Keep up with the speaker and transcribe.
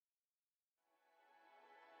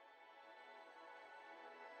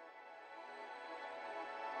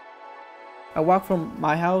I walk from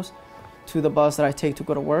my house to the bus that I take to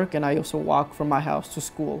go to work, and I also walk from my house to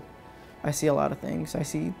school. I see a lot of things. I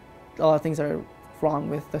see a lot of things that are wrong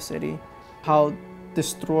with the city. How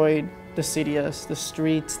destroyed the city is, the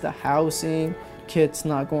streets, the housing, kids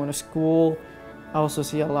not going to school. I also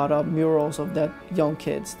see a lot of murals of that young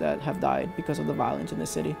kids that have died because of the violence in the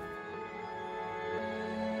city.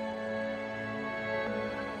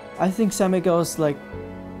 I think San Miguel is like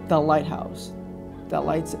the lighthouse that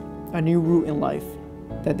lights a new route in life,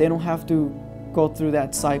 that they don't have to go through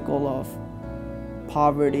that cycle of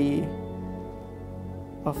poverty,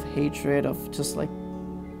 of hatred, of just like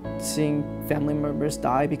seeing family members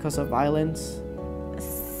die because of violence.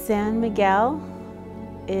 San Miguel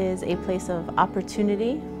is a place of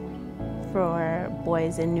opportunity for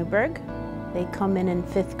boys in Newburgh. They come in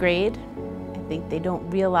 5th grade. I think they don't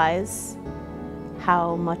realize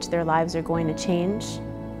how much their lives are going to change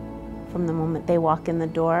from the moment they walk in the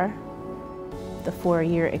door. The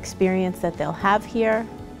 4-year experience that they'll have here,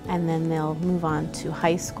 and then they'll move on to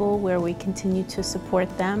high school where we continue to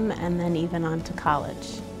support them, and then even on to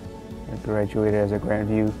college. I graduated as a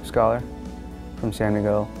Grandview Scholar from San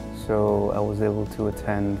Miguel, so I was able to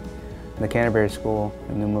attend the Canterbury School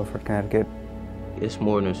in New Milford, Connecticut. It's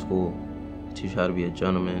more than school. They teach you how to be a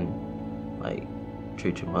gentleman, like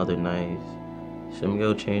treat your mother nice. San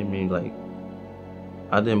Miguel changed me. Like,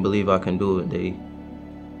 I didn't believe I can do it. They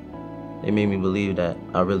made me believe that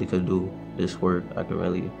I really could do this work.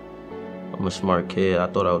 I'm a smart kid. I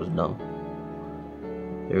thought I was dumb.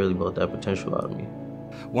 They really built that potential out of me.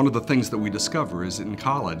 One of the things that we discover is in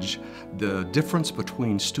college, the difference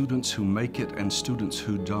between students who make it and students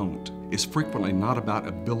who don't is frequently not about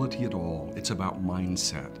ability at all. It's about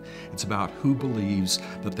mindset. It's about who believes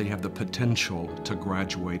that they have the potential to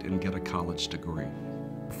graduate and get a college degree.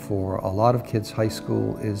 For a lot of kids, high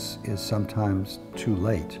school is sometimes too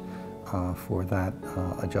late for that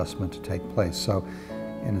adjustment to take place. So,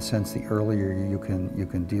 in a sense, the earlier you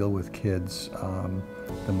can deal with kids,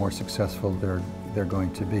 the more successful they're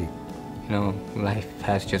going to be. You know, life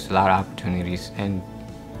has just a lot of opportunities, and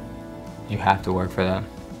you have to work for them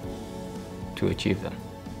to achieve them.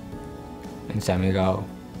 And San Miguel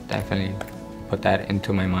definitely put that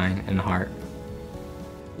into my mind and heart.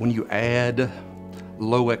 When you add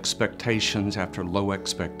low expectations after low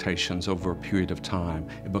expectations over a period of time,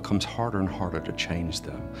 it becomes harder and harder to change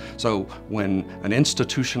them. So when an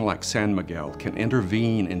institution like San Miguel can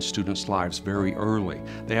intervene in students' lives very early,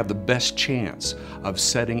 they have the best chance of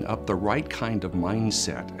setting up the right kind of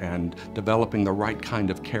mindset and developing the right kind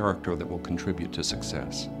of character that will contribute to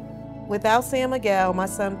success. Without San Miguel, my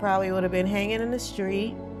son probably would have been hanging in the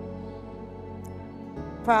street,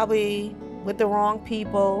 probably with the wrong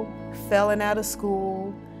people, failing out of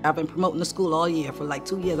school. I've been promoting the school all year. For like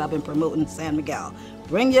 2 years, I've been promoting San Miguel.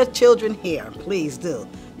 Bring your children here, please do.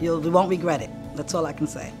 You won't regret it. That's all I can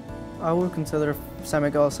say. I would consider San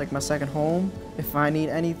Miguel as like my second home. If I need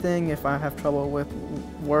anything, if I have trouble with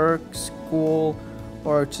work, school,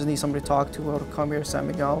 or just need somebody to talk to, or to come here to San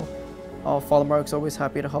Miguel, Father Mark's always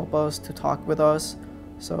happy to help us, to talk with us.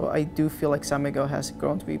 So I do feel like San Miguel has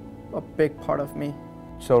grown to be a big part of me.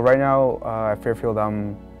 So right now at Fairfield,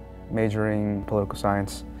 I'm majoring political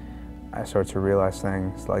science. I start to realize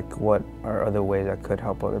things like what are other ways I could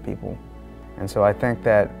help other people. And so I think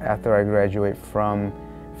that after I graduate from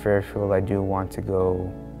Fairfield, I do want to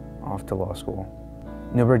go off to law school.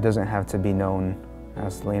 Newburgh doesn't have to be known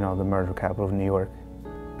as, the murder capital of New York.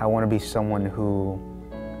 I want to be someone who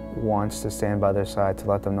wants to stand by their side to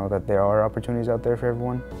let them know that there are opportunities out there for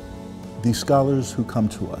everyone. The scholars who come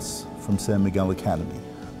to us from San Miguel Academy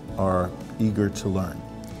are eager to learn.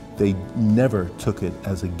 They never took it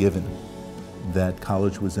as a given that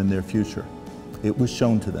college was in their future. It was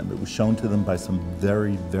shown to them. It was shown to them by some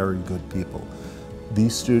very, very good people.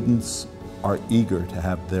 These students are eager to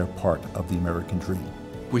have their part of the American dream.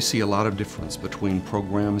 We see a lot of difference between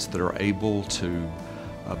programs that are able to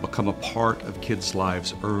become a part of kids'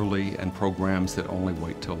 lives early and programs that only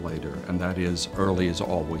wait till later, and that is, early is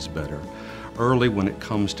always better. Early when it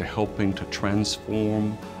comes to helping to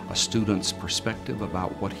transform a student's perspective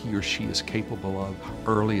about what he or she is capable of,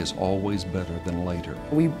 early is always better than later.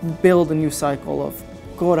 We build a new cycle of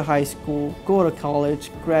go to high school, go to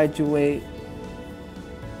college, graduate,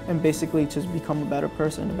 and basically just become a better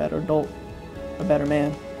person, a better adult, a better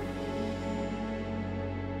man.